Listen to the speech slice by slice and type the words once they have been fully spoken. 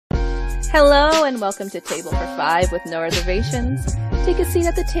Hello and welcome to Table for Five with No Reservations. Take a seat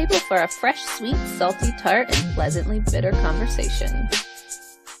at the table for a fresh, sweet, salty, tart, and pleasantly bitter conversation.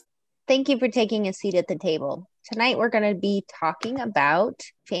 Thank you for taking a seat at the table. Tonight we're going to be talking about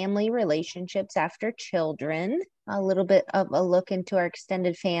family relationships after children, a little bit of a look into our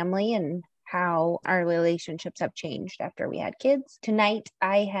extended family and how our relationships have changed after we had kids. Tonight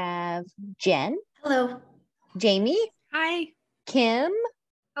I have Jen. Hello. Jamie. Hi. Kim.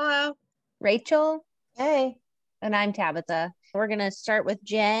 Hello. Rachel. Hey. And I'm Tabitha. We're going to start with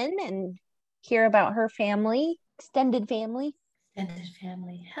Jen and hear about her family, extended family. Extended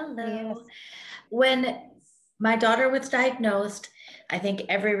family. Hello. Yes. When my daughter was diagnosed, I think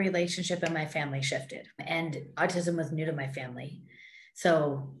every relationship in my family shifted, and autism was new to my family.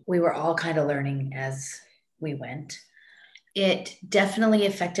 So we were all kind of learning as we went. It definitely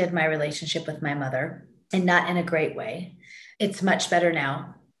affected my relationship with my mother, and not in a great way. It's much better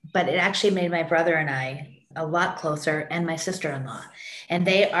now, but it actually made my brother and I a lot closer, and my sister-in-law, and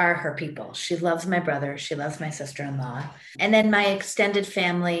they are her people. She loves my brother. She loves my sister-in-law. And then my extended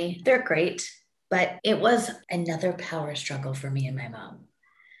family, they're great, but it was another power struggle for me and my mom.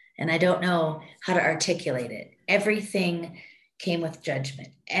 And I don't know how to articulate it. Everything came with judgment.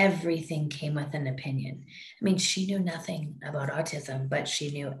 Everything came with an opinion. I mean, she knew nothing about autism, but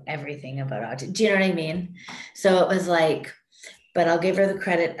she knew everything about autism. Do you know what I mean? So it was like, but I'll give her the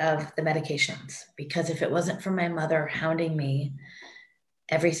credit of the medications, because if it wasn't for my mother hounding me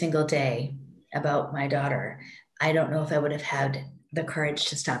every single day about my daughter, I don't know if I would have had the courage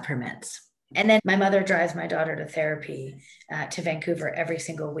to stop her meds. And then my mother drives my daughter to therapy to Vancouver every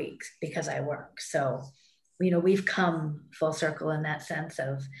single week because I work. So, we've come full circle in that sense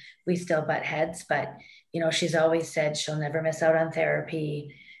of we still butt heads, but, she's always said she'll never miss out on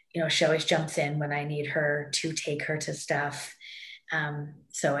therapy. She always jumps in when I need her to take her to stuff.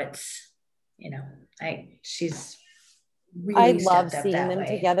 So it's, she's really I love seeing them way.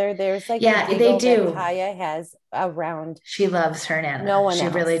 together. There's like a they do. That Kaya has around. She loves her Nana. No one she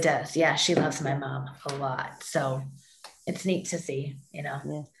else. Really does. Yeah, she loves my mom a lot. So it's neat to see, Yeah.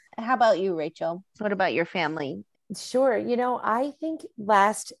 How about you, Rachel? What about your family? Sure. I think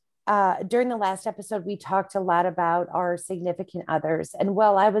during the last episode, we talked a lot about our significant others. And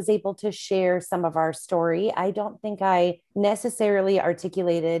while I was able to share some of our story, I don't think I necessarily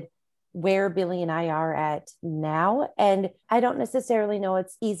articulated where Billy and I are at now. And I don't necessarily know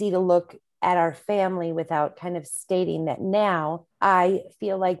it's easy to look at our family without kind of stating that now I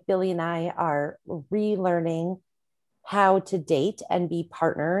feel like Billy and I are relearning how to date and be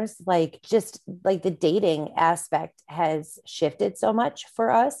partners. Just the dating aspect has shifted so much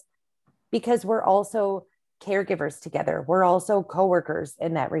for us, because we're also caregivers together. We're also coworkers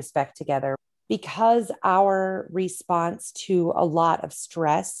in that respect together, because our response to a lot of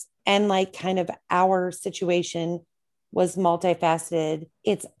stress and kind of our situation was multifaceted.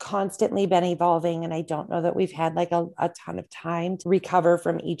 It's constantly been evolving. And I don't know that we've had a ton of time to recover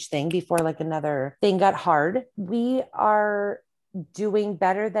from each thing before another thing got hard. We are doing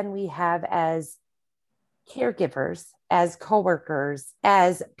better than we have as caregivers, as coworkers,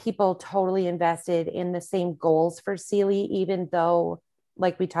 as people totally invested in the same goals for Sealy, even though,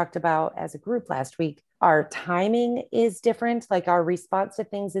 like we talked about as a group last week, our timing is different, our response to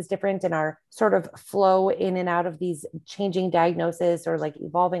things is different, and our sort of flow in and out of these changing diagnoses or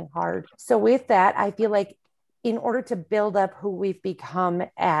evolving hard. So with that, I feel like in order to build up who we've become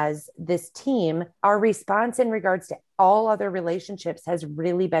as this team, our response in regards to all other relationships has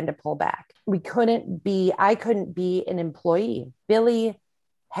really been to pull back. I couldn't be an employee. Billy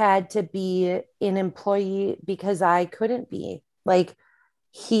had to be an employee because I couldn't be.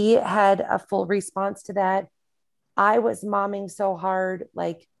 He had a full response to that. I was momming so hard.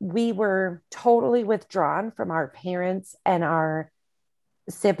 We were totally withdrawn from our parents and our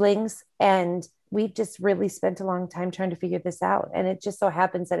siblings. And we've just really spent a long time trying to figure this out. And it just so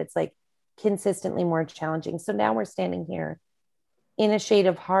happens that it's consistently more challenging. So now we're standing here in a shade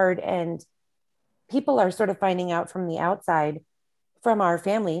of hard, and people are sort of finding out from the outside, from our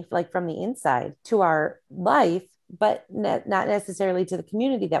family, from the inside to our life, but not necessarily to the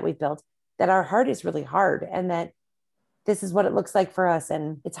community that we've built, that our heart is really hard and that this is what it looks like for us.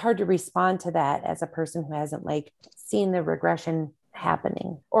 And it's hard to respond to that as a person who hasn't seen the regression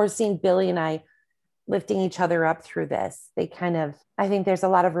happening or seen Billy and I lifting each other up through this. I think there's a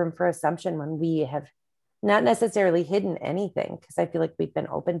lot of room for assumption when we have not necessarily hidden anything, because I feel like we've been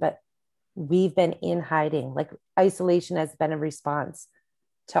open, but we've been in hiding. Isolation has been a response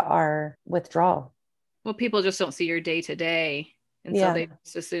to our withdrawal. Well, people just don't see your day to day And so they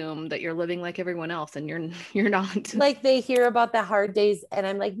just assume that you're living like everyone else, and you're not. Like they hear about the hard days, and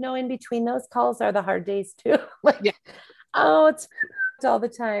I'm like, no, in between those calls are the hard days too. Like, oh, it's all the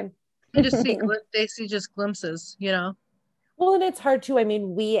time. They see just glimpses, Well, and it's hard too. I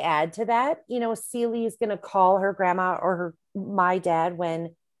mean, we add to that. Celie is going to call her grandma or my dad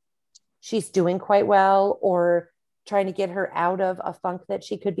when she's doing quite well, or trying to get her out of a funk that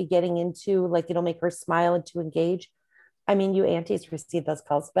she could be getting into. Like, it'll make her smile and to engage. I mean, you aunties receive those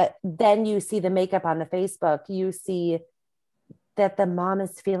calls, but then you see the makeup on the Facebook. You see that the mom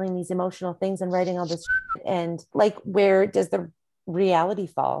is feeling these emotional things and writing all this shit. And like, where does the reality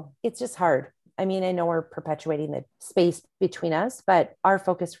fall? It's just hard. I mean, I know we're perpetuating the space between us, but our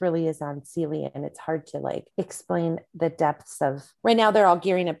focus really is on Celia, and it's hard to like explain the depths of. Right now, they're all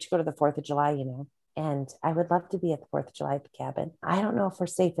gearing up to go to the 4th of July, and I would love to be at the 4th of July cabin. I don't know if we're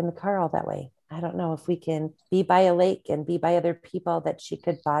safe in the car all that way. I don't know if we can be by a lake and be by other people that she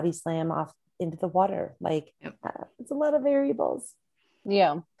could body slam off into the water. Like, it's a lot of variables.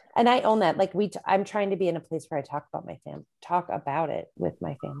 Yeah. And I own that. Like I'm trying to be in a place where I talk about my family, talk about it with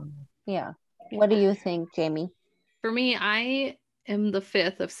my family. Yeah. What do you think, Jamie? For me, I am the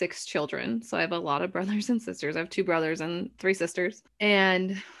 5th of 6 children. So I have a lot of brothers and sisters. I have 2 brothers and 3 sisters,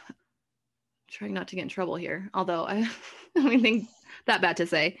 and I'm trying not to get in trouble here. Although I don't even think that bad to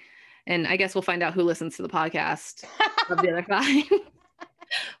say. And I guess we'll find out who listens to the podcast of the other 5.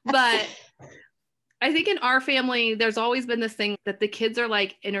 But I think in our family, there's always been this thing that the kids are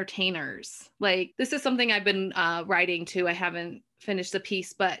like entertainers. Like, this is something I've been writing too. I haven't finished the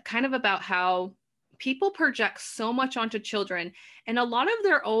piece, but kind of about how people project so much onto children and a lot of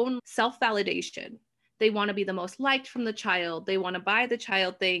their own self-validation. They want to be the most liked from the child. They want to buy the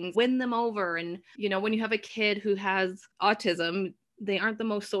child things, win them over. And, when you have a kid who has autism, they aren't the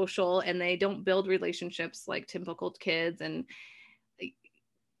most social, and they don't build relationships like typical kids. And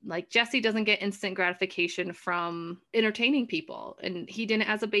like Jesse doesn't get instant gratification from entertaining people. And he didn't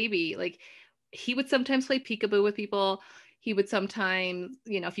as a baby. Like, he would sometimes play peekaboo with people. He would sometimes,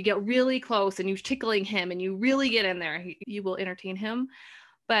 if you get really close and you're tickling him and you really get in there, you will entertain him.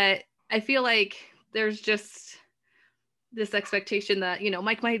 But I feel like there's just this expectation that,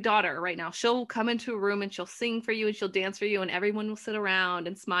 like my daughter right now, she'll come into a room and she'll sing for you and she'll dance for you, and everyone will sit around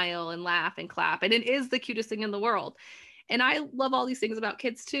and smile and laugh and clap. And it is the cutest thing in the world. And I love all these things about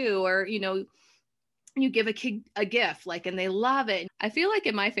kids too. Or, you give a kid a gift, like, and they love it. I feel like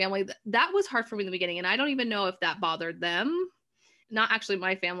in my family, that was hard for me in the beginning. And I don't even know if that bothered them. Not actually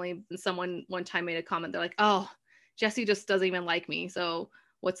my family. Someone one time made a comment. They're like, oh, Jesse just doesn't even like me. So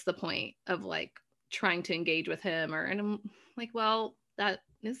what's the point of like trying to engage with him? And I'm like, well, that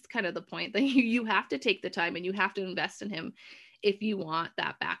is kind of the point, that you have to take the time and you have to invest in him if you want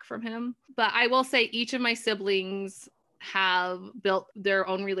that back from him. But I will say each of my siblings have built their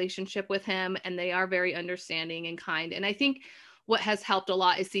own relationship with him, and they are very understanding and kind. And I think what has helped a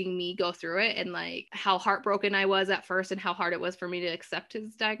lot is seeing me go through it, and like how heartbroken I was at first and how hard it was for me to accept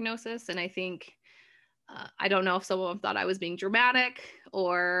his diagnosis. And I think, I don't know if someone thought I was being dramatic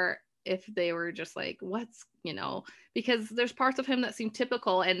or if they were just like, because there's parts of him that seem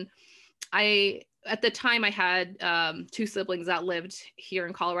typical. And at the time I had 2 siblings that lived here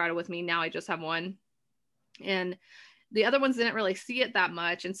in Colorado with me. Now I just have 1. And the other ones didn't really see it that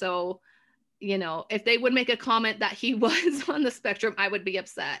much. And so, if they would make a comment that he was on the spectrum, I would be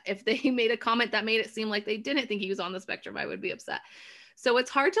upset. If they made a comment that made it seem like they didn't think he was on the spectrum, I would be upset. So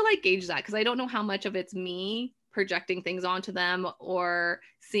it's hard to like gauge that, because I don't know how much of it's me projecting things onto them or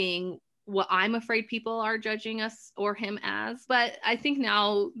seeing what I'm afraid people are judging us or him as. But I think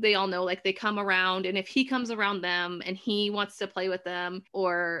now they all know, like, they come around, and if he comes around them and he wants to play with them,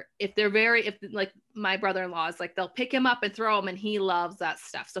 or if like my brother-in-law is like, they'll pick him up and throw him, and he loves that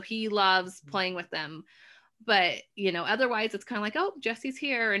stuff. So he loves playing with them. But, otherwise it's kind of like, oh, Jesse's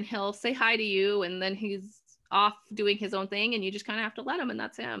here and he'll say hi to you, and then he's off doing his own thing, and you just kind of have to let him, and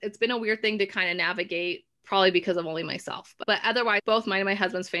that's him. It's been a weird thing to kind of navigate, probably because of only myself. But otherwise, both mine and my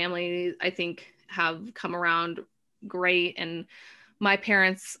husband's family, I think, have come around great. And my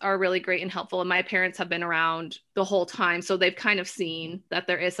parents are really great and helpful. And my parents have been around the whole time. So they've kind of seen that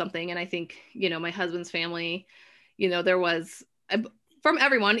there is something. And I think, my husband's family, there was, from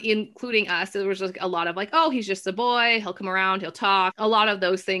everyone, including us, there was just a lot of like, oh, he's just a boy. He'll come around, he'll talk, a lot of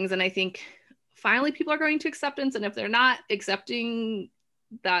those things. And I think finally people are going to acceptance. And if they're not accepting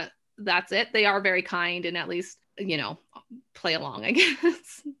that, that's it. They are very kind and at least, play along, I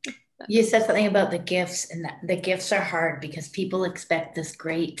guess. You said something about the gifts, and that the gifts are hard because people expect this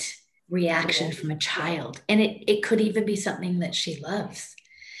great reaction from a child. And it could even be something that she loves.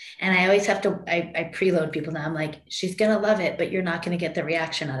 And I always have to, I preload people now. I'm like, she's going to love it, but you're not going to get the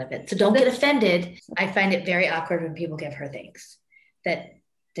reaction out of it. So don't get offended. I find it very awkward when people give her things that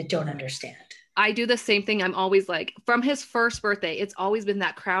don't understand. I do the same thing. I'm always like, from his first birthday, it's always been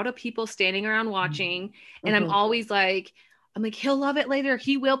that crowd of people standing around watching. Mm-hmm. And I'm always like, he'll love it later.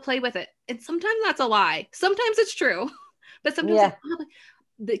 He will play with it. And sometimes that's a lie. Sometimes it's true. But sometimes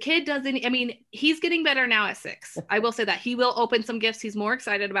the kid doesn't, he's getting better now at 6. I will say that. He will open some gifts. He's more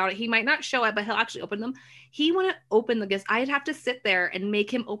excited about it. He might not show it, but he'll actually open them. He wouldn't open the gifts. I'd have to sit there and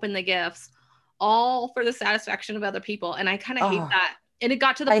make him open the gifts, all for the satisfaction of other people. And I kind of hate that. And it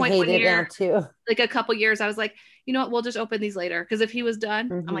got to the point one year, too. Like a couple years, I was like, you know what, we'll just open these later. Because if he was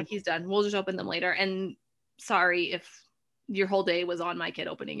done, I'm like, he's done. We'll just open them later. And sorry if your whole day was on my kid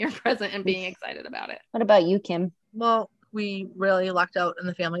opening your present and being excited about it. What about you, Kim? Well, we really lucked out in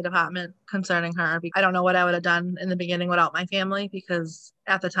the family department concerning her. I don't know what I would have done in the beginning without my family, because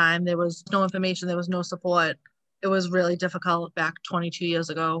at the time there was no information, there was no support. It was really difficult back 22 years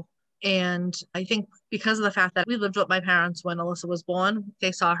ago. And I think because of the fact that we lived with my parents when Alyssa was born,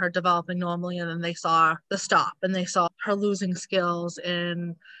 they saw her developing normally, and then they saw the stop, and they saw her losing skills,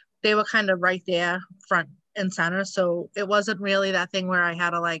 and they were kind of right there front and center. So it wasn't really that thing where I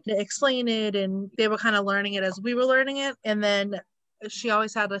had to explain it, and they were kind of learning it as we were learning it. And then she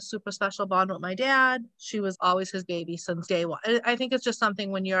always had a super special bond with my dad. She was always his baby since day one. I think it's just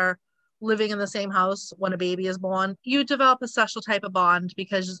something when you're living in the same house when a baby is born, you develop a special type of bond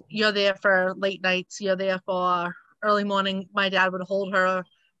because you're there for late nights, you're there for early morning. My dad would hold her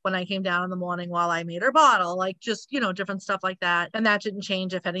when I came down in the morning while I made her bottle, just, different stuff like that. And that didn't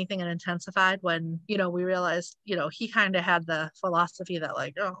change. If anything, it intensified when, we realized, he kind of had the philosophy that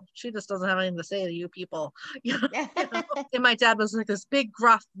oh, she just doesn't have anything to say to you people. And my dad was this big,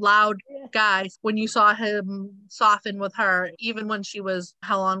 gruff, loud guy. When you saw him soften with her, even when she was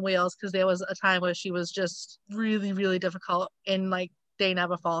hell on wheels, because there was a time where she was just really, really difficult, and they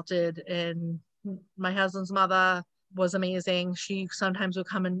never faulted. And my husband's mother was amazing. She sometimes would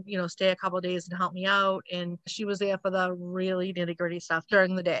come and, stay a couple of days and help me out. And she was there for the really nitty gritty stuff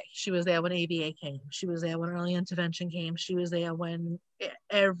during the day. She was there when ABA came. She was there when early intervention came. She was there when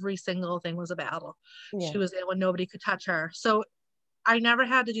every single thing was a battle. Yeah. She was there when nobody could touch her. So I never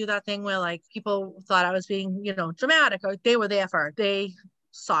had to do that thing where people thought I was being, dramatic, or they were there for her. They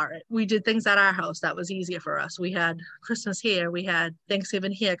saw it. We did things at our house that was easier for us. We had Christmas here, we had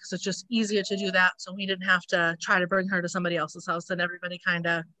Thanksgiving here, because it's just easier to do that, so we didn't have to try to bring her to somebody else's house, and everybody kind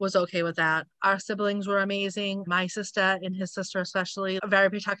of was okay with that. Our siblings were amazing. My sister and his sister especially are very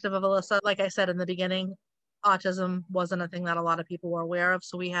protective of Alyssa. Like I said in the beginning, autism wasn't a thing that a lot of people were aware of,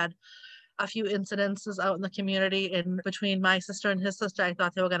 so we had a few incidences out in the community, and between my sister and his sister, I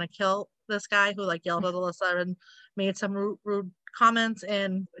thought they were going to kill this guy who yelled at Alyssa and made some rude comments,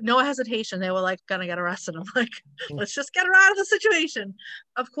 and no hesitation, they were gonna get arrested. I'm like, let's just get her out of the situation.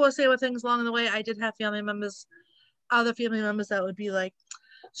 Of course, there were things along the way. I did have other family members that would be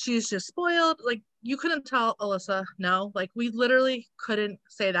she's just spoiled. You couldn't tell Alyssa no. We literally couldn't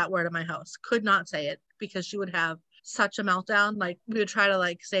say that word in my house. Could not say it, because she would have such a meltdown. We would try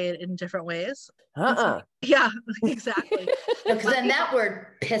to say it in different ways. Yeah, exactly. Because then that word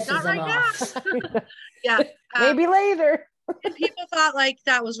pisses them off. Yeah. Maybe later. And people thought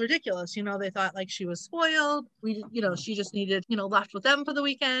that was ridiculous. They thought she was spoiled. She just needed, left with them for the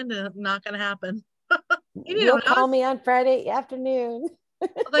weekend, and not going to happen. You'll call me on Friday afternoon.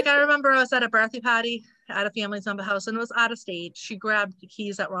 I remember I was at a birthday party at a family member house, and it was out of state. She grabbed the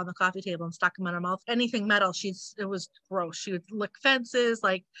keys that were on the coffee table and stuck them in her mouth. Anything metal, it was gross. She would lick fences,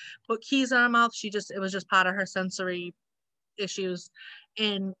 put keys in her mouth. It was just part of her sensory issues.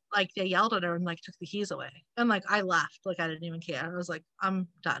 And they yelled at her and took the keys away, and I left, I didn't even care. I was I'm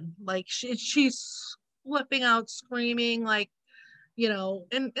done. She's flipping out, screaming, and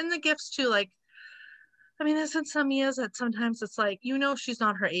the gifts too. There's been some years that sometimes it's she's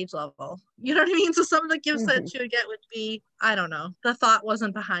not her age level, you know what I mean? So some of the gifts that she would get would be, I don't know, the thought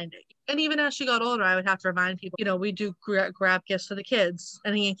wasn't behind it. And even as she got older, I would have to remind people, we do grab gifts for the kids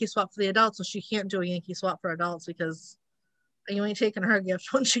and a Yankee swap for the adults, so she can't do a Yankee swap for adults, because you ain't taking her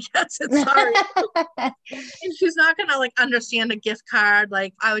gift when she gets it. Sorry. And she's not gonna understand a gift card.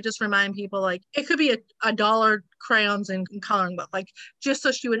 I would just remind people, it could be a dollar crayons and coloring book, just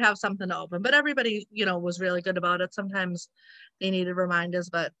so she would have something to open. But everybody, was really good about it. Sometimes they needed reminders,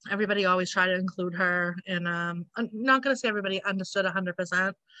 but everybody always tried to include her. And I'm not gonna say everybody understood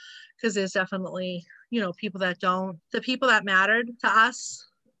 100%, because there's definitely, people that don't. The people that mattered to us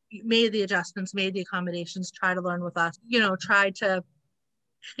made the adjustments, made the accommodations, try to learn with us, try to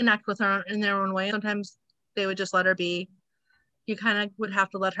connect with her in their own way. Sometimes they would just let her be, you kind of would have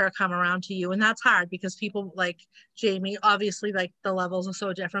to let her come around to you. And that's hard because people like Jamie, obviously like the levels are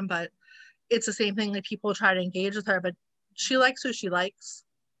so different, but it's the same thing. Like people try to engage with her, but she likes who she likes.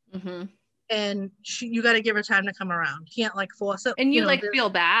 Mm-hmm. And you got to give her time to come around. You can't like force it. And you like feel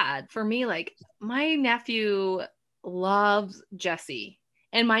bad. For me, like my nephew loves Jesse,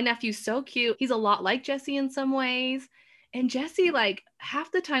 and my nephew's so cute. He's a lot like Jesse in some ways. And Jesse, like, half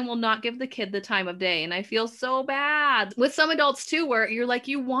the time will not give the kid the time of day. And I feel so bad with some adults too, where you're like,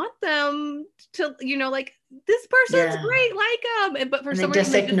 you want them to, you know, like, this person's great, like him. But for some reason,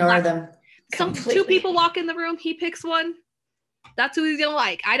 just ignore them. Two people walk in the room, he picks one. That's who he's gonna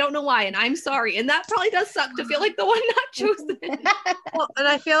like. I don't know why, and I'm sorry. And that probably does suck to feel like the one not chosen. Well, and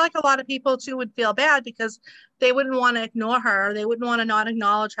I feel like a lot of people too would feel bad because they wouldn't want to ignore her. They wouldn't want to not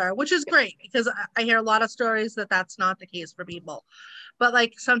acknowledge her, which is great because I hear a lot of stories that that's not the case for people. But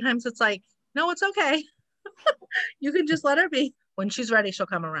like sometimes it's like, no, it's okay. You can just let her be. When she's ready, she'll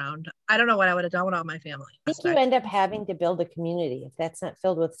come around. I don't know what I would have done without my family. I think you end up having to build a community. If that's not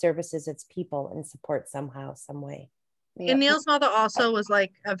filled with services, it's people and support somehow, some way. Yep. And Neil's mother also was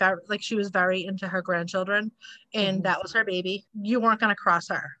like she was very into her grandchildren, and that was her baby. You weren't going to cross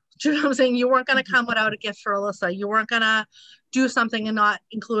her. Do you know what I'm saying? You weren't going to come without a gift for Alyssa. You weren't going to do something and not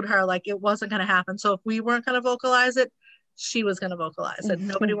include her. Like it wasn't going to happen. So if we weren't going to vocalize it, she was going to vocalize it.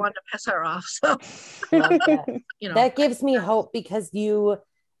 Nobody wanted to piss her off. So that. You know, that gives me hope because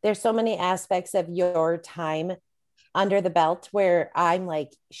there's so many aspects of your time under the belt where I'm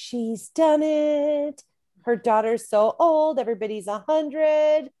like, she's done it. Her daughter's so old, everybody's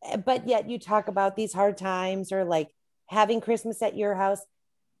 100, but yet you talk about these hard times or like having Christmas at your house.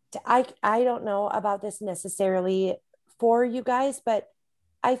 I don't know about this necessarily for you guys, but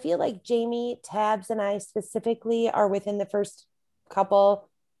I feel like Jamie, Tabs, and I specifically are within the first couple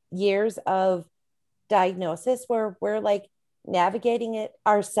years of diagnosis where we're like navigating it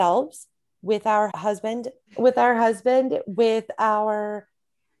ourselves with our husband, with our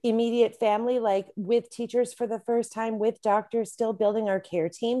immediate family, like with teachers for the first time, with doctors, still building our care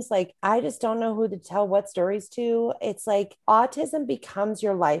teams. Like, I just don't know who to tell what stories to. It's like autism becomes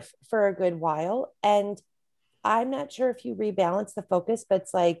your life for a good while. And I'm not sure if you rebalance the focus, but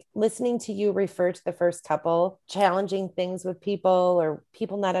it's like listening to you refer to the first couple challenging things with people or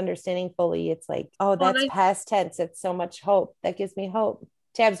people not understanding fully. It's like, oh, that's past tense. It's so much hope. That gives me hope.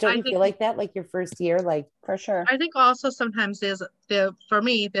 Tabs, don't you feel like that? Like your first year, like for sure. I think also sometimes for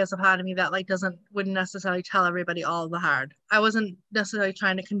me, there's a part of me that like wouldn't necessarily tell everybody all the hard. I wasn't necessarily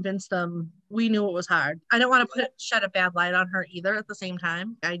trying to convince them we knew it was hard. I don't want to shed a bad light on her either at the same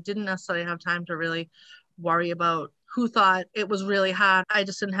time. I didn't necessarily have time to really worry about who thought it was really hard. I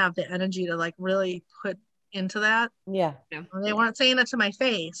just didn't have the energy to like really put into that. Yeah. They weren't saying it to my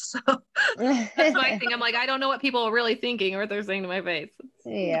face. So. That's my thing. I'm like, I don't know what people are really thinking or what they're saying to my face.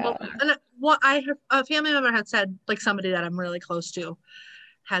 Yeah. And a family member had said, like somebody that I'm really close to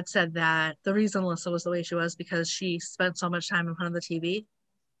had said that the reason Alyssa was the way she was because she spent so much time in front of the TV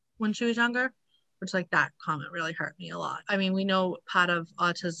when she was younger, which like that comment really hurt me a lot. I mean, we know part of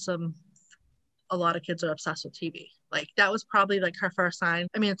autism, a lot of kids are obsessed with TV. Like that was probably like her first sign.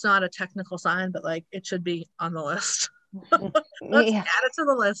 I mean, it's not a technical sign, but like it should be on the list. Let's add it to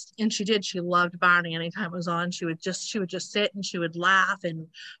the list. And she did. She loved Barney. Anytime it was on, she would just sit and she would laugh and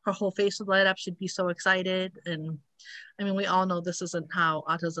her whole face would light up. She'd be so excited. And I mean, we all know this isn't how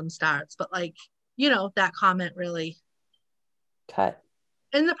autism starts, but like, you know, that comment really cut.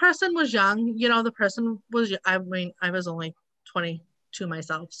 And the person was young, you know, I mean, I was only 22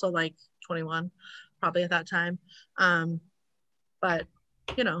 myself. So like 21 probably at that time. But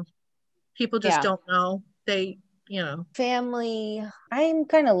you know, people just don't know. They, you know, family. I'm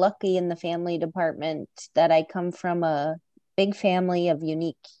kind of lucky in the family department that I come from a big family of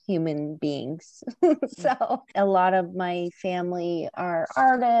unique human beings. So a lot of my family are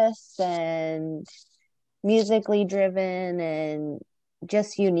artists and musically driven and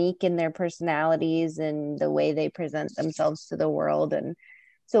just unique in their personalities and the way they present themselves to the world. And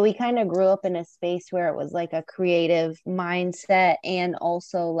so we kind of grew up in a space where it was like a creative mindset. And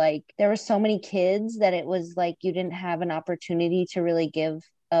also like there were so many kids that it was like you didn't have an opportunity to really give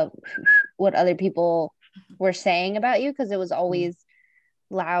what other people were saying about you because it was always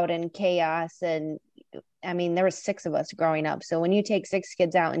loud and chaos. And I mean, there were 6 of us growing up. So when you take 6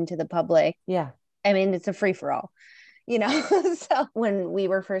 kids out into the public, yeah, I mean, it's a free for all, you know? So when we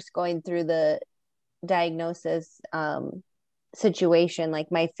were first going through the diagnosis, situation, like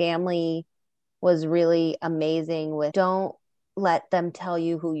my family was really amazing with don't let them tell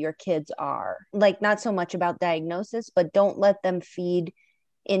you who your kids are, like not so much about diagnosis, but don't let them feed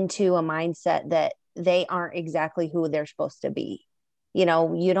into a mindset that they aren't exactly who they're supposed to be. You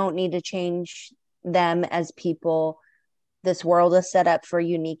know, you don't need to change them as people. This world is set up for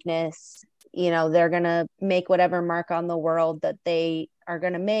uniqueness. You know, they're going to make whatever mark on the world that they are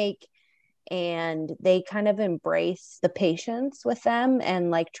going to make. And they kind of embrace the patience with them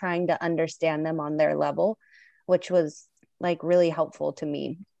and like trying to understand them on their level, which was like really helpful to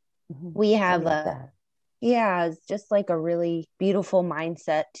me. We have it's just like a really beautiful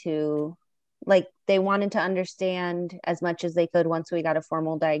mindset to, like, they wanted to understand as much as they could once we got a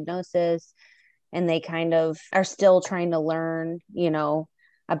formal diagnosis, and they kind of are still trying to learn, you know,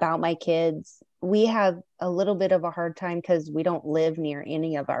 about my kids. We have a little bit of a hard time because we don't live near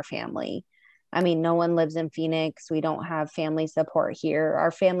any of our family. I mean, no one lives in Phoenix. We don't have family support here.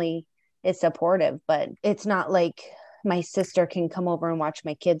 Our family is supportive, but it's not like my sister can come over and watch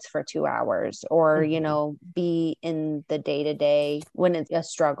my kids for 2 hours or, you know, be in the day to day when it's a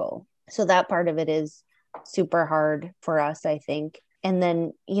struggle. So that part of it is super hard for us, I think. And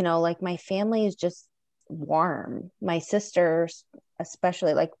then, you know, like my family is just warm. My sister,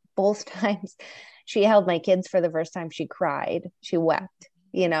 especially, like both times she held my kids for the first time, she cried, she wept,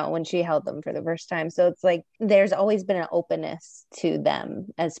 you know, when she held them for the first time. So it's like there's always been an openness to them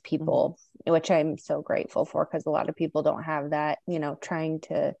as people, which I'm so grateful for, because a lot of people don't have that, you know, trying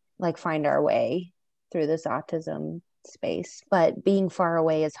to like find our way through this autism space. But being far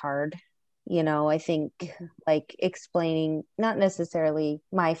away is hard. You know, I think like explaining, not necessarily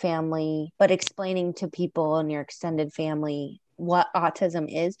my family, but explaining to people in your extended family what autism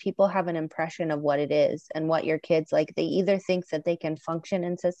is. People have an impression of what it is and what your kids, like, they either think that they can function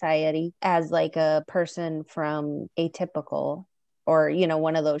in society as like a person from Atypical or, you know,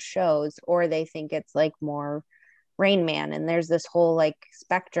 one of those shows, or they think it's like more Rain Man, and there's this whole like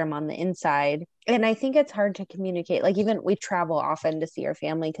spectrum on the inside. And I think it's hard to communicate. Like, even we travel often to see our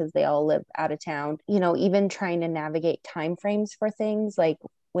family because they all live out of town, you know, even trying to navigate time frames for things, like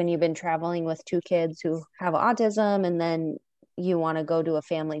when you've been traveling with 2 kids who have autism and then you want to go to a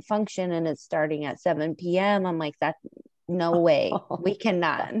family function and it's starting at 7 p.m. I'm like, that no way. We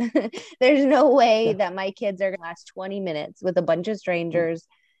cannot. There's no way that my kids are going to last 20 minutes with a bunch of strangers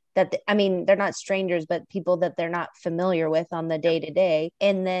that, I mean, they're not strangers, but people that they're not familiar with on the day to day.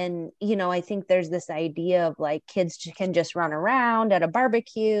 And then, you know, I think there's this idea of like kids can just run around at a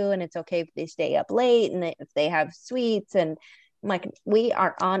barbecue and it's okay if they stay up late and if they have sweets. And I'm like, we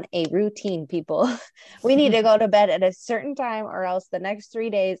are on a routine, people. We need to go to bed at a certain time, or else the next 3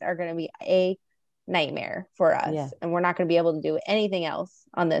 days are going to be a nightmare for us. And we're not going to be able to do anything else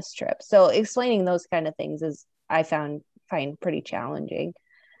on this trip. So explaining those kind of things is, I find pretty challenging.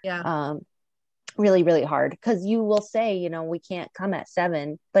 Really, really hard, because you will say, you know, we can't come at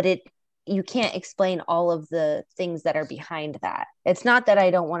 7, but you can't explain all of the things that are behind that. It's not that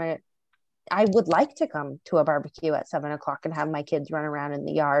I don't want to. I would like to come to a barbecue at 7:00 and have my kids run around in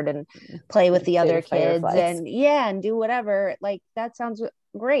the yard and play with the other kids and do whatever. Like, that sounds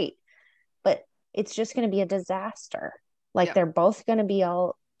great, but it's just going to be a disaster. Like, they're both going to be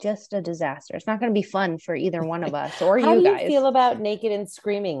all just a disaster. It's not going to be fun for either one of us or How you do guys. feel about naked and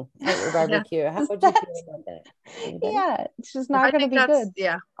screaming at your barbecue? How would you feel about that? Anybody? Yeah, it's just not going to be good.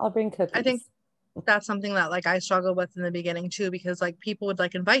 Yeah, I'll bring cookies. I think that's something that like I struggled with in the beginning too, because like people would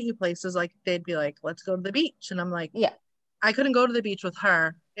like invite you places, like they'd be like, let's go to the beach, and I'm like, I couldn't go to the beach with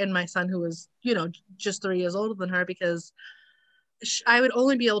her and my son, who was, you know, just 3 years older than her, because I would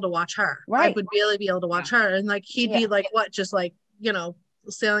only be able to watch her. I would barely be able to watch her, and like he'd be like, what, just like, you know,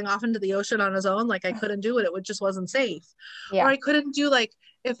 sailing off into the ocean on his own. Like, I couldn't do it. It just wasn't safe. Or I couldn't do, like,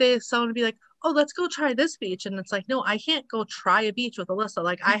 if someone would be like, oh, let's go try this beach, and it's like, no, I can't go try a beach with Alyssa.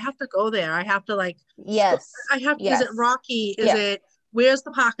 Like, I have to go there. I have to like, is it rocky? Is it, where's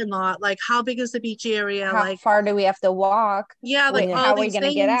the parking lot? Like, how big is the beach area? How like, far do we have to walk? Like, how are we going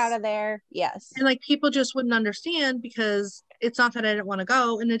to get out of there? And like, people just wouldn't understand, because it's not that I didn't want to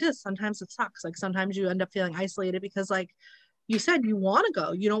go, and it is, sometimes it sucks. Like, sometimes you end up feeling isolated because, like you said, you want to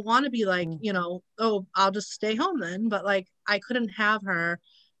go, you don't want to be like, you know, oh, I'll just stay home then. But like, I couldn't have her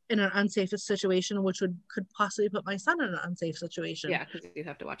in an unsafe situation, which could possibly put my son in an unsafe situation. Yeah, because you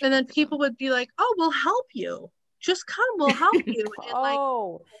have to watch. And then people would be like, oh, we'll help you, just come, we'll help you. And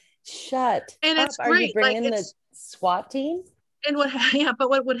oh, shut and up. It's Are great. You bringing like, the SWAT team? And but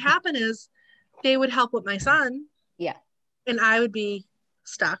what would happen is they would help with my son, and I would be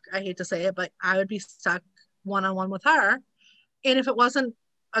stuck, I hate to say it, but I would be stuck one-on-one with her. And if it wasn't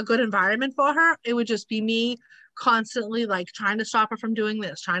a good environment for her, it would just be me constantly like trying to stop her from doing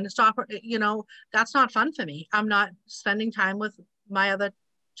this, trying to stop her. You know, that's not fun for me. I'm not spending time with my other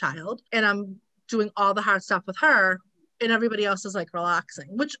child, and I'm doing all the hard stuff with her. and everybody else is like relaxing,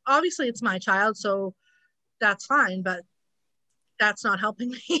 which obviously it's my child, so that's fine, but that's not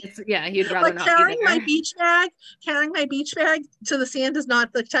helping me. You'd rather like not carrying be there. carrying my beach bag to the sand is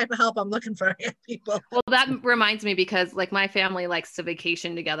not the type of help I'm looking for here, people. Well, that reminds me, because like my family likes to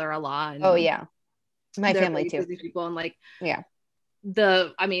vacation together a lot. Oh yeah, my family too. People, and like yeah,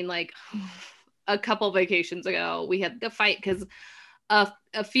 like a couple vacations ago, we had a fight because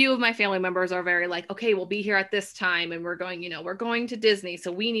a few of my family members are very like, okay, we'll be here at this time, and we're going to Disney,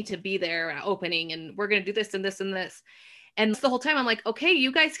 so we need to be there at opening, and we're going to do this and this and this. And the whole time I'm like, okay,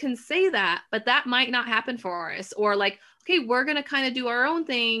 you guys can say that, but that might not happen for us. Or like, okay, we're going to kind of do our own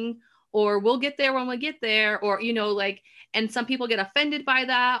thing, or we'll get there when we get there, or, like, and some people get offended by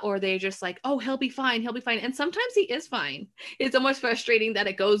that, or they just like, oh, he'll be fine. And sometimes he is fine. It's almost frustrating that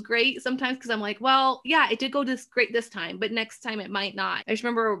it goes great sometimes, because I'm like, well, yeah, it did go great this time, but next time it might not. I just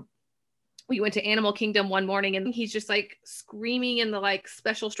remember we went to Animal Kingdom one morning, and he's just like screaming in the like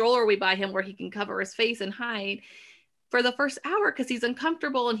special stroller we buy him where he can cover his face and hide for the first hour because he's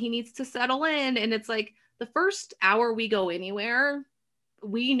uncomfortable and he needs to settle in. And it's like the first hour we go anywhere,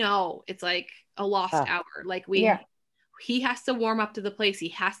 we know it's like a lost hour. Like he has to warm up to the place. He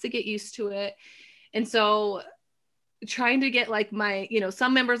has to get used to it. And so trying to get like my,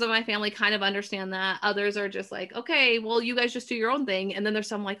 some members of my family kind of understand that. Others are just like, okay, well, you guys just do your own thing. And then there's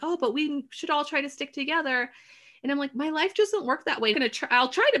some like, oh, but we should all try to stick together. And I'm like, my life doesn't work that way. I'll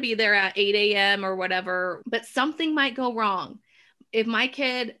try to be there at 8 a.m. or whatever, but something might go wrong. If my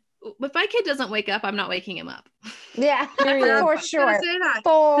kid doesn't wake up, I'm not waking him up. Yeah, for sure.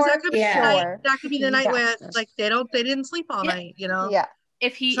 That could be the night where like they didn't sleep all night, Yeah.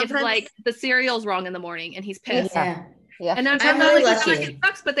 If like the cereal's wrong in the morning and he's pissed. Yeah. And I'm really like, lucky. It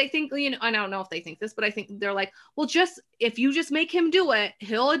sucks, but they think, I don't know if they think this, but I think they're like, well, if you just make him do it,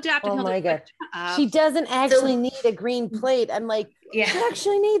 he'll adapt. Oh and my God. She doesn't actually need a green plate. I'm like, she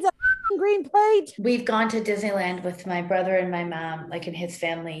actually needs a green plate. We've gone to Disneyland with my brother and my mom, like in his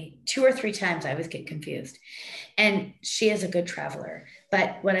family, 2 or 3 times. I always get confused. And she is a good traveler.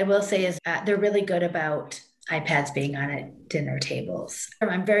 But what I will say is they're really good about iPads being on at dinner tables.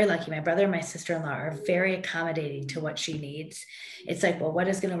 I'm very lucky. My brother and my sister-in-law are very accommodating to what she needs. It's like, well, what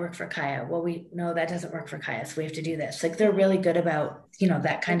is going to work for Kaya? Well, no, that doesn't work for Kaya, so we have to do this. Like they're really good about,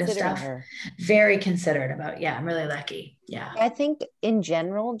 that kind of stuff. Very considerate about, I'm really lucky. Yeah. I think in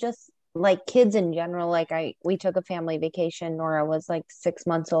general, just like kids in general, like we took a family vacation. Nora was like 6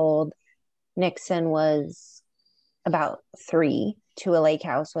 months old. Nixon was about 3 to a lake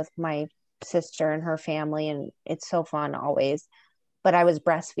house with my sister and her family, and it's so fun always. But I was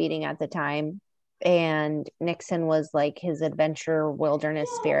breastfeeding at the time, and Nixon was like his adventure wilderness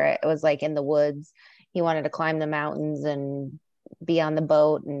spirit. It was like in the woods. He wanted to climb the mountains and be on the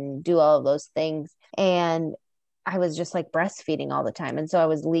boat and do all of those things. And I was just like breastfeeding all the time. And so I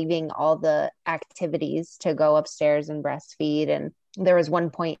was leaving all the activities to go upstairs and breastfeed. And there was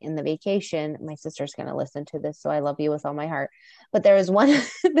one point in the vacation, my sister's going to listen to this, so I love you with all my heart. But there was one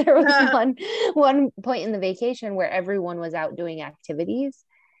point in the vacation where everyone was out doing activities.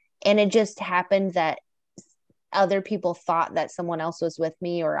 And it just happened that other people thought that someone else was with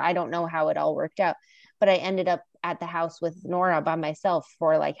me, or I don't know how it all worked out. But I ended up at the house with Nora by myself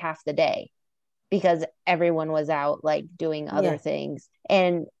for like half the day, because everyone was out like doing other things.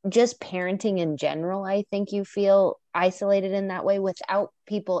 And just parenting in general, I think you feel isolated in that way without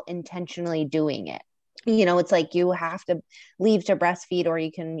people intentionally doing it. It's like you have to leave to breastfeed, or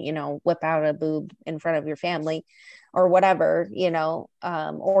you can, whip out a boob in front of your family or whatever,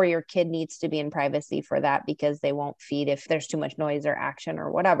 or your kid needs to be in privacy for that because they won't feed if there's too much noise or action or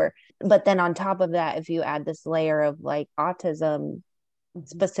whatever. But then on top of that, if you add this layer of like autism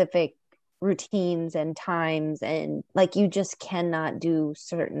specific routines and times, and like you just cannot do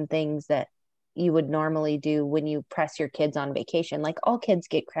certain things that you would normally do when you press your kids on vacation. Like all kids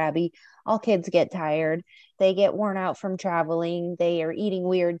get crabby, all kids get tired, they get worn out from traveling, they are eating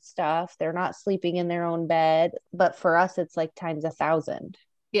weird stuff, they're not sleeping in their own bed. But for us, it's like times 1,000.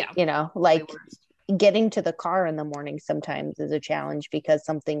 Like getting to the car in the morning sometimes is a challenge because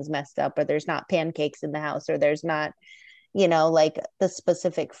something's messed up, or there's not pancakes in the house, or there's not like the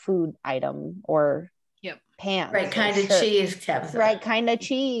specific food item or pants. Right kind of cheese. Right kind of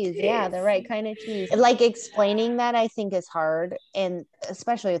cheese. Yeah, the right kind of cheese. Like explaining that, I think, is hard. And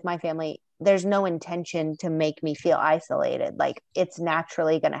especially with my family, there's no intention to make me feel isolated. Like it's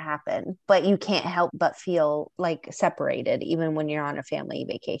naturally going to happen, but you can't help but feel like separated even when you're on a family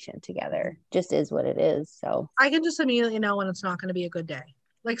vacation together. Just is what it is. So I can just immediately know when it's not going to be a good day.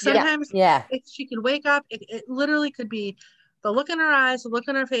 Like sometimes she could wake up, it literally could be the look in her eyes, the look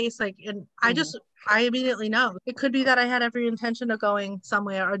in her face, like, and I immediately know. It could be that I had every intention of going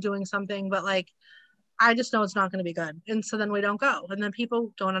somewhere or doing something, but like, I just know it's not going to be good. And so then we don't go. And then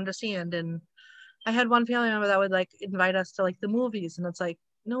people don't understand. And I had one family member that would like invite us to like the movies. And it's like,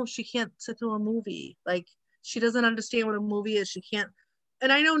 no, she can't sit through a movie. Like, she doesn't understand what a movie is. She can't.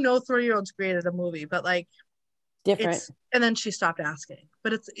 And I know no 3-year-olds created a movie, but like, Different. And then she stopped asking.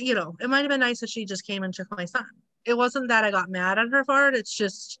 But it's, you know, it might have been nice if she just came and took my son. It wasn't that I got mad at her for it. It's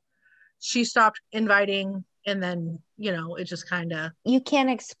just she stopped inviting, and then, you know, it just kind of. You can't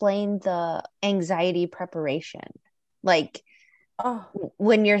explain the anxiety preparation. Like,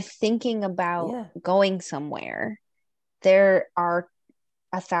 when you're thinking about going somewhere, there are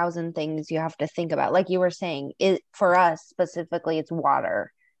 1,000 things you have to think about. Like you were saying, for us specifically, it's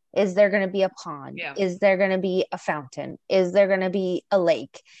water. Is there going to be a pond? Yeah. Is there going to be a fountain? Is there going to be a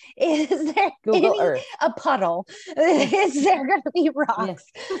lake? Is there a puddle? Is there going to be rocks?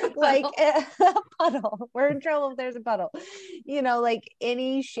 Like a puddle. We're in trouble if there's a puddle. You know, like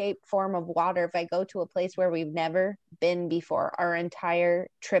any shape, form of water. If I go to a place where we've never been before, our entire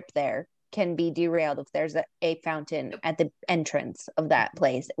trip there can be derailed if there's a fountain at the entrance of that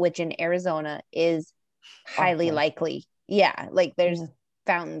place, which in Arizona is highly likely. Yeah, like there's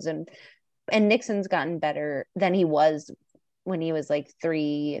fountains, and Nixon's gotten better than he was when he was like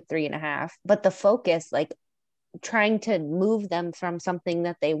 3.5, but the focus, like trying to move them from something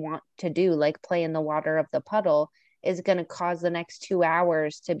that they want to do, like play in the water of the puddle, is going to cause the next 2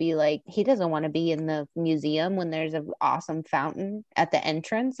 hours to be like, he doesn't want to be in the museum when there's an awesome fountain at the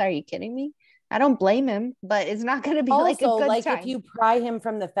entrance. Are you kidding me? I don't blame him, but it's not going to be also, like a good like time. If you pry him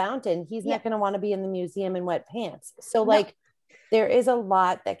from the fountain, he's not going to want to be in the museum in wet pants. So like there is a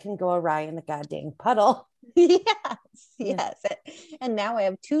lot that can go awry in the goddamn puddle. Yes. And now I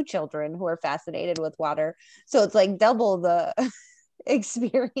have 2 children who are fascinated with water. So it's like double the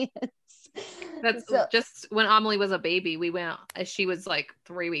experience. That's just when Amelie was a baby, we went, as she was like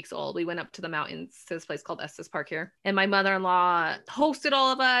 3 weeks old, we went up to the mountains to this place called Estes Park here. And my mother-in-law hosted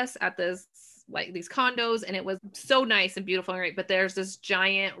all of us at this, like these condos, and it was so nice and beautiful and great. But there's this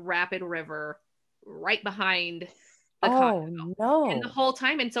giant rapid river right behind the condo. No. And the whole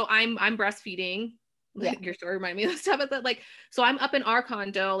time. And so I'm breastfeeding. Like your story reminded me of stuff that, like, so I'm up in our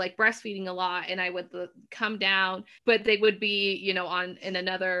condo, like breastfeeding a lot, and I would come down, but they would be, you know, in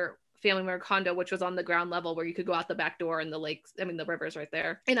another family member condo, which was on the ground level where you could go out the back door, and the lakes, I mean, the river's right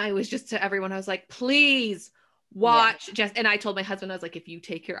there. And I was just, to everyone, I was like, please watch Jess. And I told my husband, I was like, if you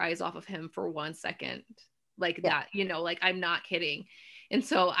take your eyes off of him for 1 second, like that, you know, like, I'm not kidding. And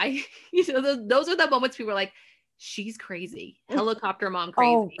so I, you know, those are the moments people are like, she's crazy, helicopter mom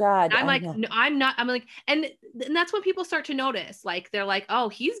crazy. Oh God. And I'm like, no, I'm not. I'm like, and that's when people start to notice, like, they're like, oh,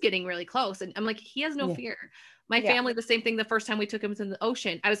 he's getting really close. And I'm like, he has no fear. My family, the same thing. The first time we took him to the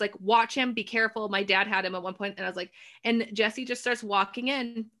ocean, I was like, watch him, be careful. My dad had him at one point, and I was like, and Jesse just starts walking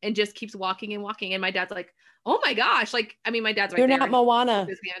in and just keeps walking and walking. And my dad's like, oh my gosh. Like, I mean, my dad's right there. You're not Moana.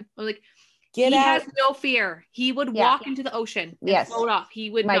 I'm like, Get he out. has no fear. He would walk into the ocean and float off. He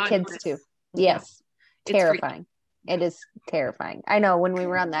would My not kids notice. too. Yes. Terrifying. It is terrifying. I know when we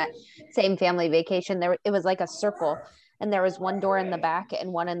were on that same family vacation, it was like a circle, and there was one door in the back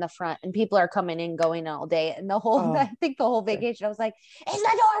and one in the front, and people are coming in, going all day. And I think the whole vacation, I was like, is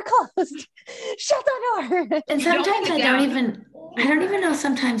the door closed? Shut the door. And sometimes I don't even know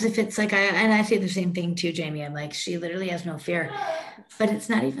sometimes if it's like, I say the same thing too, Jamie. I'm like, she literally has no fear, but it's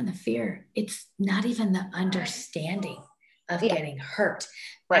not even the fear. It's not even the understanding of getting hurt.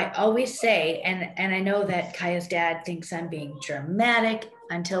 Right. I always say, and I know that Kaya's dad thinks I'm being dramatic,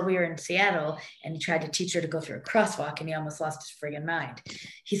 until we were in Seattle and he tried to teach her to go through a crosswalk and he almost lost his friggin' mind.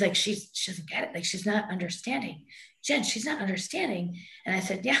 He's like, she doesn't get it. Like, she's not understanding. Jen, she's not understanding. And I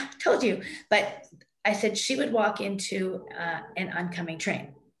said, yeah, told you. But I said, she would walk into an oncoming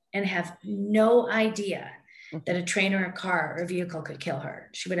train and have no idea that a train or a car or a vehicle could kill her.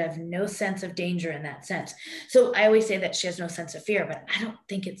 She would have no sense of danger in that sense. So I always say that she has no sense of fear, but I don't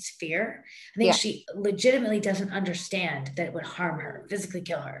think it's fear. I think she legitimately doesn't understand that it would harm her, physically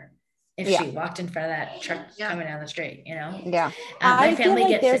kill her, if she walked in front of that truck coming down the street, you know? Yeah. My family feel like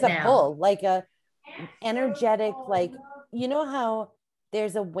gets there's a pull, like a energetic, like, you know how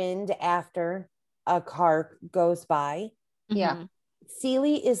there's a wind after a car goes by? Yeah.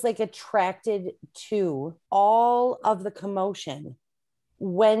 Celie is like attracted to all of the commotion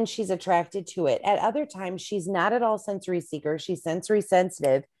when she's attracted to it. At other times, she's not at all sensory seeker. She's sensory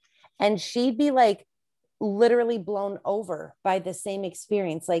sensitive. And she'd be like literally blown over by the same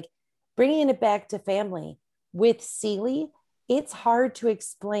experience. Like, bringing it back to family with Celie, it's hard to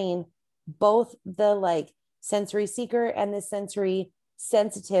explain both the like sensory seeker and the sensory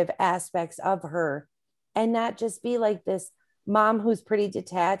sensitive aspects of her, and not just be like this mom who's pretty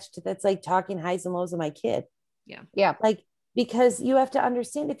detached that's like talking highs and lows of my kid. Yeah. Like, because you have to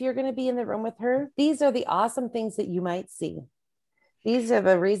understand, if you're going to be in the room with her, these are the awesome things that you might see. These are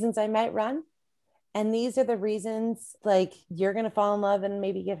the reasons I might run. And these are the reasons, like, you're going to fall in love and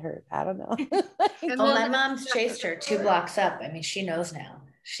maybe get hurt. I don't know. Oh, my mom's chased her 2 blocks up. I mean, she knows now.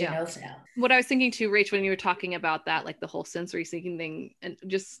 She knows now. What I was thinking too, Rach, when you were talking about that, like the whole sensory seeking thing, and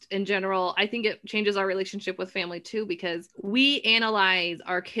just in general, I think it changes our relationship with family too, because we analyze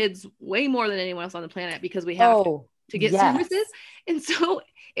our kids way more than anyone else on the planet, because we have to get services. And so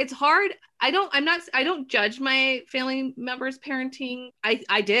it's hard. I don't judge my family members' parenting.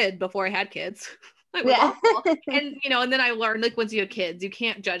 I did before I had kids. And and then I learned, like, once you have kids, you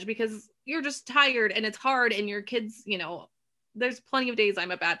can't judge because you're just tired and it's hard, and your kids, there's plenty of days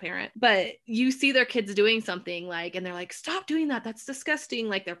I'm a bad parent, but you see their kids doing something, like, and they're like, stop doing that. That's disgusting.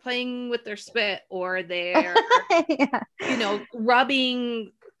 Like, they're playing with their spit, or they're,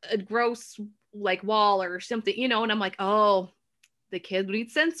 rubbing a gross, like, wall or something, and I'm like, oh, the kid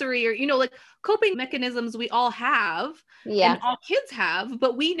needs sensory, or, like, coping mechanisms we all have, and all kids have,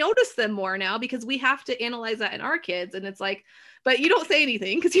 but we notice them more now because we have to analyze that in our kids. And it's like, but you don't say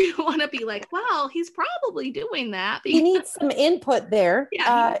anything because you don't want to be like, well, he's probably doing that. He needs some input there.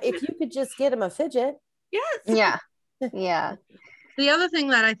 If you could just get him a fidget. Yes. Yeah. The other thing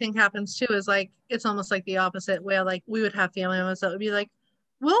that I think happens too is, like, it's almost like the opposite, where, like, we would have family members that would be like,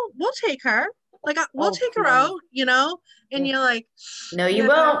 we'll take her. Like, we'll take her out, and you're like, no, you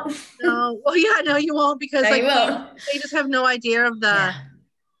won't. No. Well, yeah, no, you won't, because no, they just have no idea of the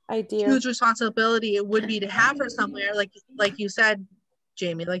huge responsibility it would be to have her somewhere. Like you said,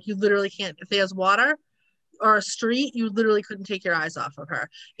 Jamie, like, you literally can't, if there's water or a street, you literally couldn't take your eyes off of her.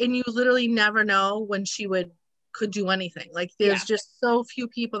 And you literally never know when she could do anything. Like, there's just so few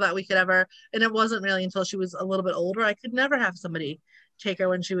people that we could ever, and it wasn't really until she was a little bit older, I could never have somebody take her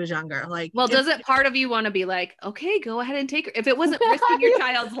when she was younger. Like, well, doesn't part of you want to be like, okay, go ahead and take her if it wasn't risking your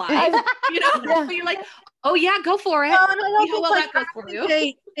child's life, you're like, oh yeah, go for it. No, I don't think, well, that goes for you.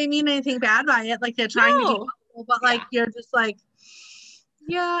 They mean anything bad by it, like, they're trying to be helpful, but like, you're just like,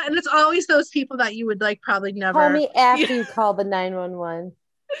 and it's always those people that you would, like, probably never call me after you call the 911.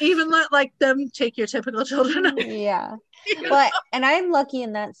 Even let, like, them take your typical children. But and I'm lucky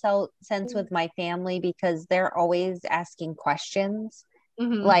in that sense with my family, because they're always asking questions.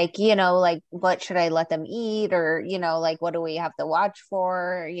 Like, like, what should I let them eat? Or, like, what do we have to watch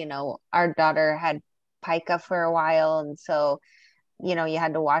for? Our daughter had pica for a while. And so, you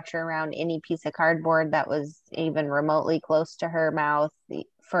had to watch her around any piece of cardboard that was even remotely close to her mouth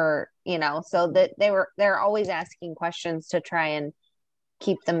for, so that they're always asking questions to try and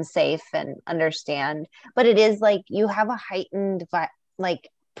keep them safe and understand. But it is like, you have a heightened, like,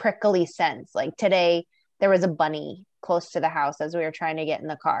 prickly sense. Like, today there was a bunny close to the house as we were trying to get in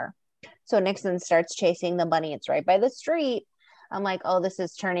the car. So Nixon starts chasing the bunny. It's right by the street. I'm like, oh, this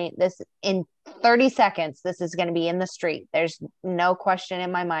in 30 seconds, this is going to be in the street. There's no question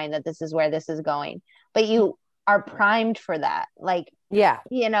in my mind that this is where this is going. But you are primed for that. Like, like,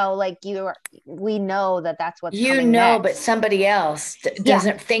 we know that that's what's coming next. But somebody else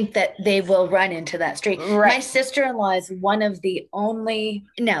doesn't think that they will run into that street. Right. My sister-in-law is one of the only,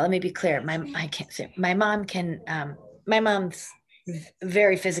 now let me be clear. I can't say, my mom can, my mom's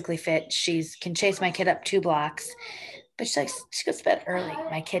very physically fit. She can chase my kid up 2 blocks, but she goes to bed early.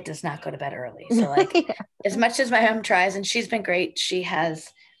 My kid does not go to bed early. So, like, as much as my mom tries, and she's been great, she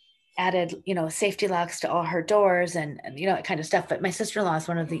has added, safety locks to all her doors and that kind of stuff. But my sister-in-law is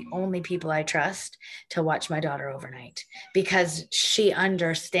one of the only people I trust to watch my daughter overnight, because she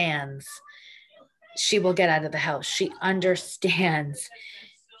understands. She will get out of the house. She understands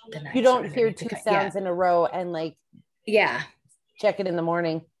the night. You don't hear 2 sounds in a row and, like, check it in the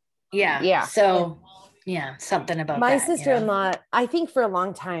morning. So something about my sister-in-law, I think for a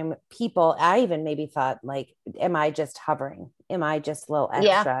long time, I even maybe thought, like, am I just hovering? Am I just a little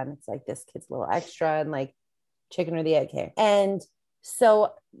extra? And it's like, this kid's a little extra, and, like, chicken or the egg here. And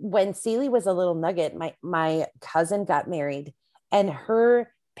so when Celie was a little nugget, my cousin got married, and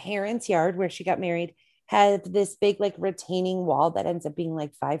her parents' yard where she got married had this big, like, retaining wall that ends up being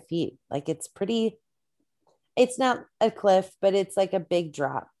like 5 feet. Like, it's not a cliff, but it's like a big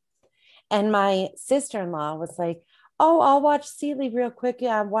drop. And my sister-in-law was like, oh, I'll watch Celie real quick.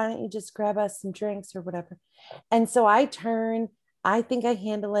 Yeah, why don't you just grab us some drinks or whatever? And so I turn, I think I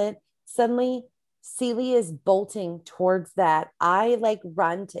handle it. Suddenly Celia is bolting towards that. I like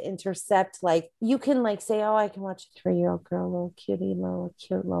run to intercept. Like you can like say, oh, I can watch a 3-year-old girl, little cutie, little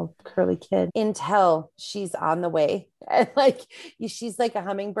cute, little curly kid until she's on the way. And like she's like a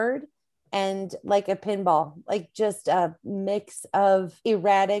hummingbird and like a pinball, like just a mix of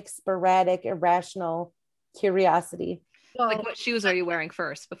erratic, sporadic, irrational curiosity. Well, Like, what shoes are you wearing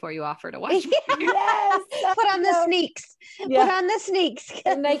first before you offer to watch? Yes. Put on the sneaks. Yeah. Put on the sneaks.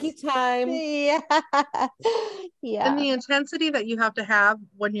 Nike time. Yeah. Yeah. and the intensity that you have to have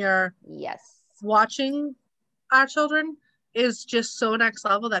when you're Yes. watching our children is just so next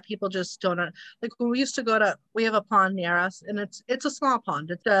level that people just don't know. Like when we used to we have a pond near us, and it's a small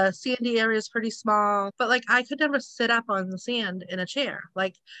pond. The sandy area is pretty small, but like I could never sit up on the sand in a chair.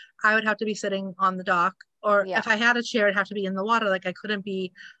 Like I would have to be sitting on the dock, or Yeah. if I had a chair, it'd have to be in the water. Like I couldn't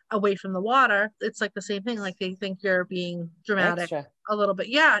be away from the water. It's like the same thing. Like they think you're being dramatic. Extra. A little bit.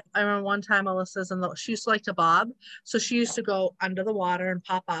 Yeah. I remember one time Alyssa's she used to like to bob. So she used to go under the water and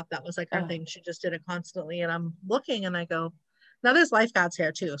pop up. That was like her Oh. thing. She just did it constantly. And I'm looking and I go, now there's lifeguards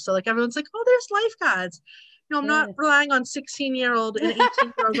here too. So like everyone's like, oh, there's lifeguards. I'm not Yeah. relying on 16-year-old and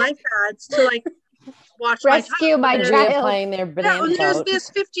 18-year-old lifeguards to like watch Rescue my child. child. Playing their Yeah, banana and boat. there's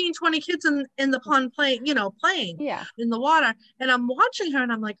 15, 20 kids in the pond playing Yeah. in the water. And I'm watching her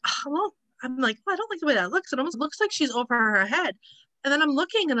and I'm like, oh, well, I don't like the way that looks. It almost looks like she's over her head. And then I'm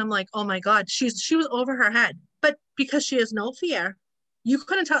looking and I'm like, oh my God, she was over her head. But because she has no fear, you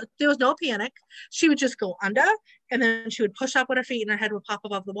couldn't tell, there was no panic. She would just go under and then she would push up with her feet and her head would pop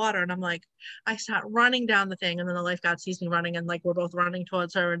above the water. And I'm like, I start running down the thing. And then the lifeguard sees me running and like, we're both running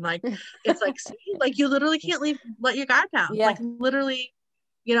towards her. And like, it's like, see, like you literally can't let your guard down. Yeah. Like literally,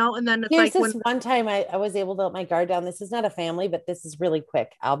 and then it's Here's like this one time I was able to let my guard down. This is not a family, but this is really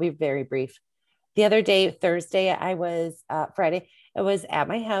quick. I'll be very brief. The other day, Thursday, Friday, I was at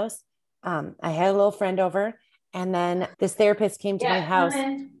my house. I had a little friend over, and then this therapist came to my house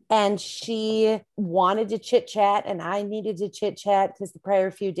and she wanted to chit chat and I needed to chit chat because the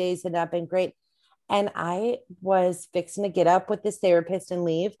prior few days had not been great. And I was fixing to get up with this therapist and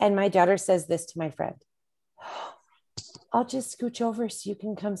leave. And my daughter says this to my friend, I'll just scooch over so you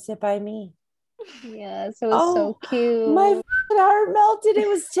can come sit by me. Yes, it was so cute. My heart melted. It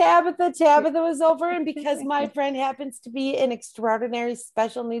was Tabitha. Tabitha was over. And because my friend happens to be an extraordinary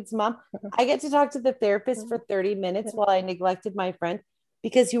special needs mom, I get to talk to the therapist for 30 minutes while I neglected my friend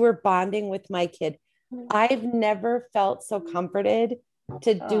because you were bonding with my kid. I've never felt so comforted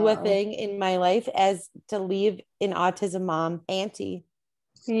to do a thing in my life as to leave an autism mom auntie.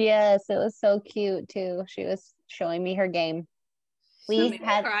 Yes, it was so cute too. She was showing me her game. We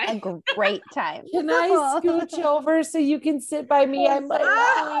had a great time. Can I scooch over so you can sit by me? I'm like,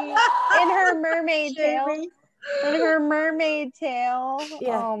 in her mermaid tail. In her mermaid tail.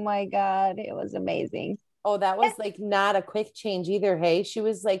 Yeah. Oh my God. It was amazing. oh, that was like not a quick change either. Hey, she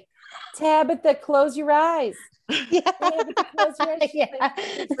was like, Tabitha, close your eyes. Yeah. Tabitha, close your eyes. Yeah.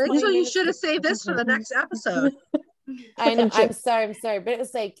 So you should have saved this for the next episode. I know. I'm sorry. But it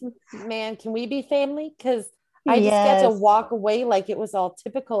was like, man, can we be family? Because I just got to walk away like it was all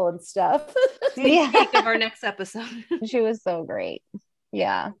typical and stuff. Yeah. Speak of our next episode. She was so great.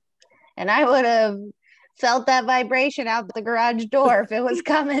 Yeah. And I would have felt that vibration out the garage door if it was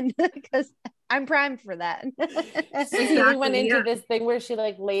coming because I'm primed for that. She went into this thing where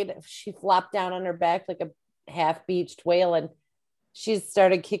she flopped down on her back like a half beached whale and she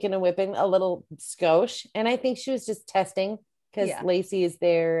started kicking and whipping a little skosh. And I think she was just testing because Lacey is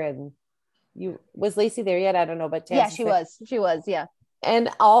there. And was Lacey there yet? I don't know, but yeah, she was. Yeah. And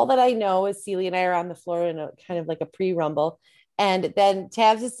all that I know is Celia and I are on the floor in a kind of like a pre-rumble. And then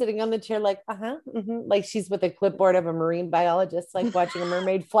Tabs is sitting on the chair like, like she's with a clipboard of a marine biologist, like watching a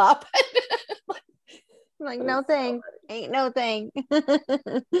mermaid flop. Like, no thing. Ain't no thing.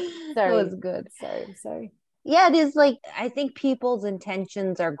 Sorry. It was good. Sorry. Yeah, it is like, I think people's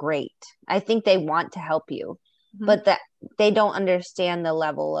intentions are great. I think they want to help you, but that they don't understand the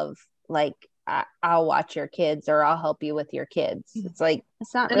level of like, I'll watch your kids or I'll help you with your kids. It's like,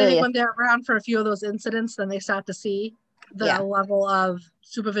 it's not really. And when they're around for a few of those incidents, then they start to see the level of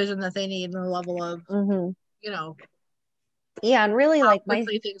supervision that they need and the level of, Yeah. And really like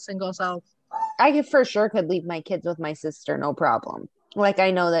things can go south. I could for sure could leave my kids with my sister, no problem. Like,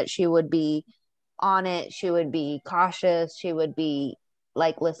 I know that she would be on it. She would be cautious. She would be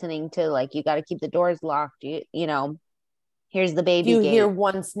like listening to like, you got to keep the doors locked. You know, here's the baby. You gate. hear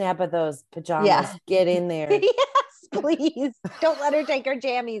one snap of those pajamas. Yeah. Get in there. Yes, please. Don't let her take her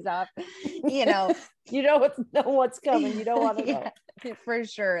jammies off. You know, you know what's coming. You don't want to know. for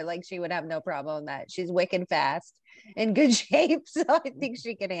sure. Like she would have no problem with that. She's wicked fast, in good shape. So I think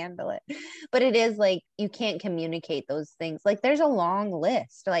she could handle it. But it is like you can't communicate those things. Like there's a long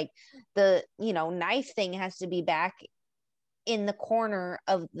list. Like the, knife thing has to be back in the corner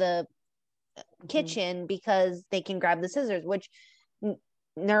of the kitchen because they can grab the scissors, which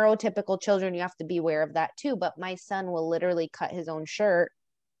neurotypical children, you have to be aware of that too. But my son will literally cut his own shirt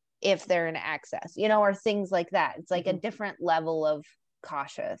if they're in access, or things like that. It's like a different level of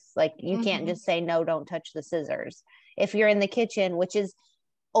cautious. Like you can't just say, no, don't touch the scissors. If you're in the kitchen, which is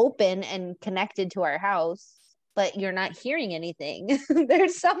open and connected to our house, but you're not hearing anything,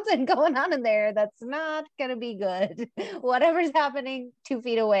 there's something going on in there that's not going to be good. Whatever's happening 2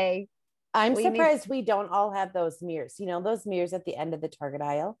 feet away. I'm surprised we don't all have those mirrors. Those mirrors at the end of the Target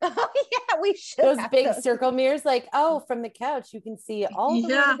aisle. Oh yeah, we should. Those big circle mirrors, like, from the couch, you can see all the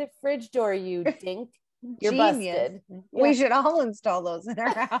way to the fridge door, you dink. You're busted. Yeah. We should all install those in our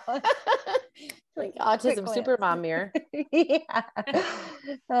house. Like autism super mom mirror. Yeah.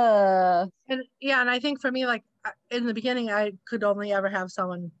 And I think for me, like in the beginning, I could only ever have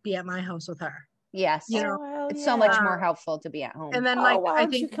someone be at my house with her. Yes. It's so much more helpful to be at home. And then why I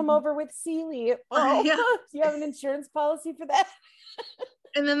don't think you come over with Celie? Do you have an insurance policy for that?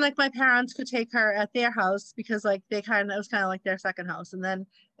 And then like my parents could take her at their house because like it was kind of like their second house. And then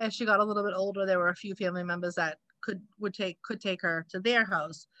as she got a little bit older, there were a few family members that could take her to their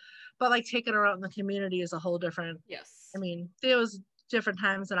house. But like taking her out in the community is a whole different. Yes. I mean, there was different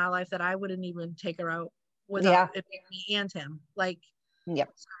times in our life that I wouldn't even take her out without it being me and him. Like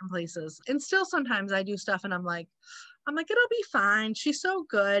certain places. And still sometimes I do stuff and I'm like, it'll be fine. She's so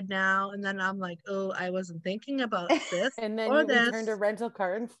good now. And then I'm like, oh, I wasn't thinking about this. And then you returned a rental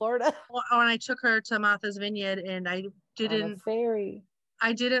car in Florida. When I took her to Martha's Vineyard and I didn't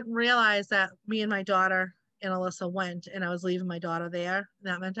realize that me and my daughter and Alyssa went and I was leaving my daughter there.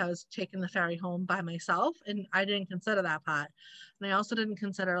 That meant I was taking the ferry home by myself. And I didn't consider that part. And I also didn't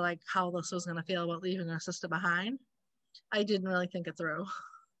consider like how Alyssa was going to feel about leaving her sister behind. I didn't really think it through.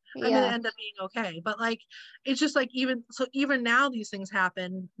 I'm gonna end up being okay, but like it's just like even now these things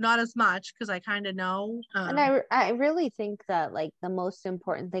happen, not as much because I kind of know. And I really think that like the most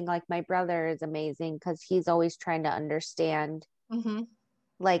important thing, like my brother is amazing because he's always trying to understand,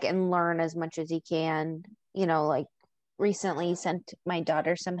 like and learn as much as he can. Like recently he sent my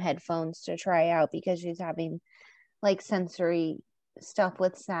daughter some headphones to try out because she's having like sensory stuff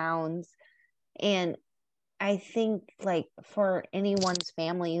with sounds, and I think like for anyone's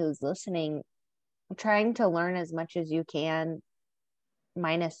family who's listening, trying to learn as much as you can,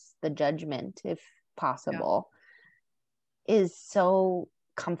 minus the judgment if possible, is so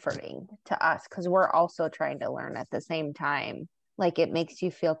comforting to us because we're also trying to learn at the same time. Like it makes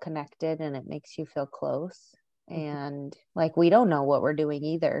you feel connected and it makes you feel close. And like we don't know what we're doing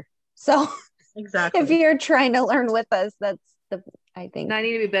either. So exactly, if you're trying to learn with us, I think. And I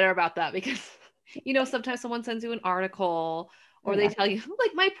need to be better about that because sometimes someone sends you an article or they tell you,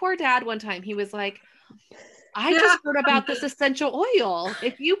 like my poor dad one time, he was like, I just heard about this essential oil.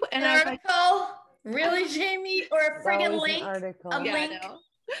 I was like, really, Jamie? Or a friggin' link? Link?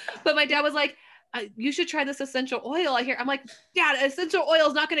 But my dad was like, you should try this essential oil I hear. I'm like, Dad, essential oil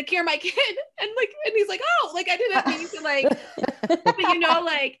is not going to cure my kid. And he's like, oh, like I didn't mean to like, but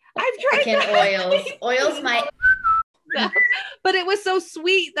like I've tried oils my but it was so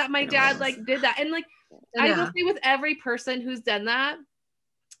sweet that my dad like did that. And like I will say with every person who's done that,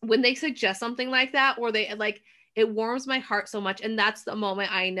 when they suggest something like that or they like it warms my heart so much. And that's the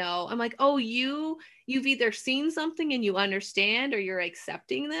moment I know I'm like, oh, you've either seen something and you understand or you're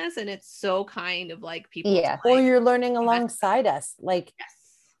accepting this. And it's so kind of like people or you're learning alongside us. Like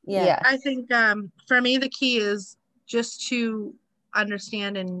I think for me the key is just to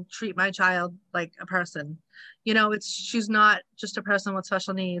understand and treat my child like a person. She's not just a person with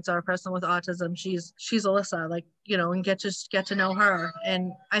special needs or a person with autism. She's Alyssa, like, and get to know her.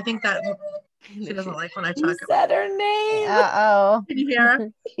 And I think that she doesn't like when I talk about her name. Uh-oh. Can you hear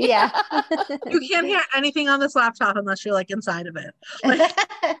her? Yeah. You can't hear anything on this laptop unless you're like inside of it. Like,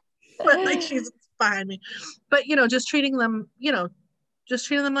 but like she's behind me. But just treating them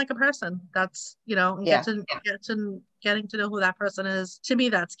like a person. That's and getting to know who that person is. To me,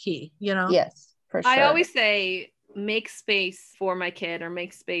 that's key. Yes. For sure. I always say make space for my kid or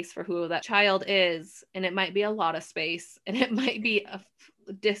make space for who that child is. And it might be a lot of space and it might be a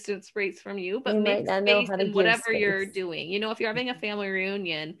distant space from you, but make space in whatever you're doing. If you're having a family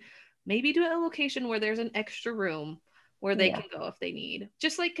reunion, maybe do it at a location where there's an extra room where they can go if they need.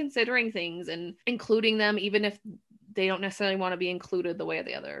 Just like considering things and including them, even if they don't necessarily want to be included the way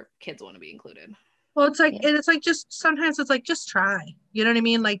the other kids want to be included. Well, it's like, Yeah. and it's like, just sometimes it's like, just try, you know what I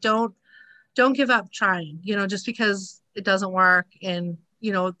mean? Like, don't give up trying, just because it doesn't work and,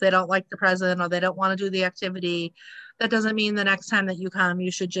 they don't like the present or they don't want to do the activity. That doesn't mean the next time that you come,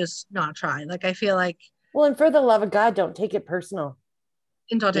 you should just not try. Like, I feel like, Well, and for the love of God, don't take it personal.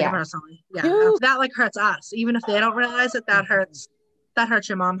 and don't take it Yeah. personally. Yeah. Dude. That like hurts us. Even if they don't realize it, that hurts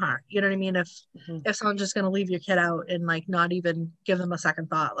your mom heart. You know what I mean? If someone's just going to leave your kid out and like not even give them a second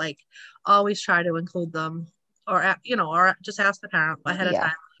thought, like always try to include them or just ask the parent ahead of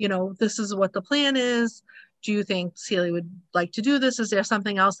Yeah. time, this is what the plan is. Do you think Celia would like to do this? Is there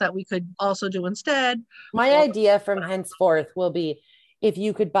something else that we could also do instead? My idea from henceforth will be if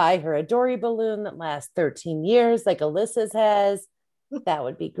you could buy her a Dory balloon that lasts 13 years, like Alyssa's has, that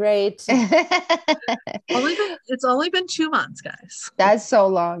would be great. It's only been 2 months, guys. That's so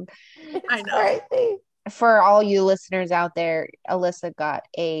long. I know. Crazy. For all you listeners out there, Alyssa got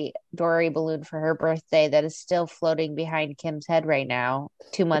a Dory balloon for her birthday that is still floating behind Kim's head right now,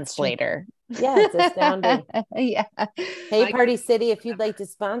 2 months later. Yeah, it's astounding. Yeah. Hey, Party City, if you'd like to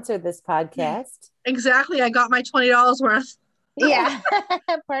sponsor this podcast. Exactly. I got my $20 worth. Yeah.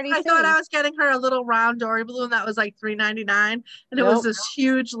 Party I thought I was getting her a little round Dory balloon that was like $3.99, and it was this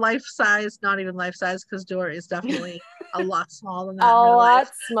huge life size, not even life size because Dory is definitely a lot smaller than that. A in real lot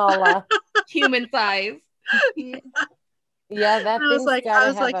life. smaller. Human size. Yeah, that And I was thing's like,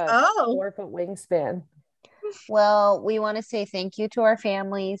 gotta have a oh. 4-foot wingspan. Well, we want to say thank you to our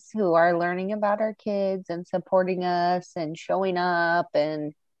families who are learning about our kids and supporting us and showing up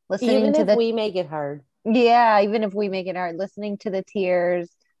and listening Even to if we make it hard. Yeah, even if we make it hard, listening to the tears,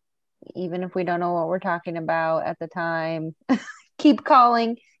 even if we don't know what we're talking about at the time. Keep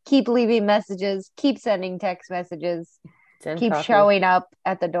calling, keep leaving messages, keep sending text messages, keep coffee. showing up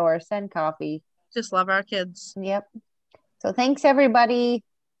at the door, send coffee. Just love our kids. Yep. So thanks, everybody.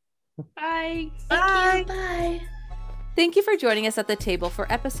 Bye. Thank you. Bye. Thank you for joining us at the table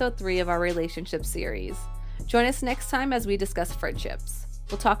for episode 3 of our relationship series. Join us next time as we discuss friendships.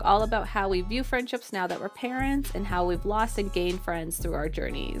 We'll talk all about how we view friendships now that we're parents and how we've lost and gained friends through our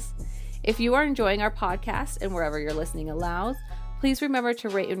journeys. If you are enjoying our podcast and wherever you're listening allows, please remember to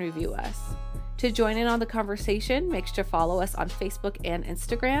rate and review us. To join in on the conversation, make sure to follow us on Facebook and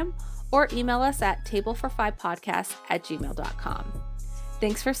Instagram or email us at tablefor5podcast@gmail.com.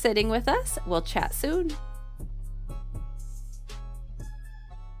 Thanks for sitting with us. We'll chat soon.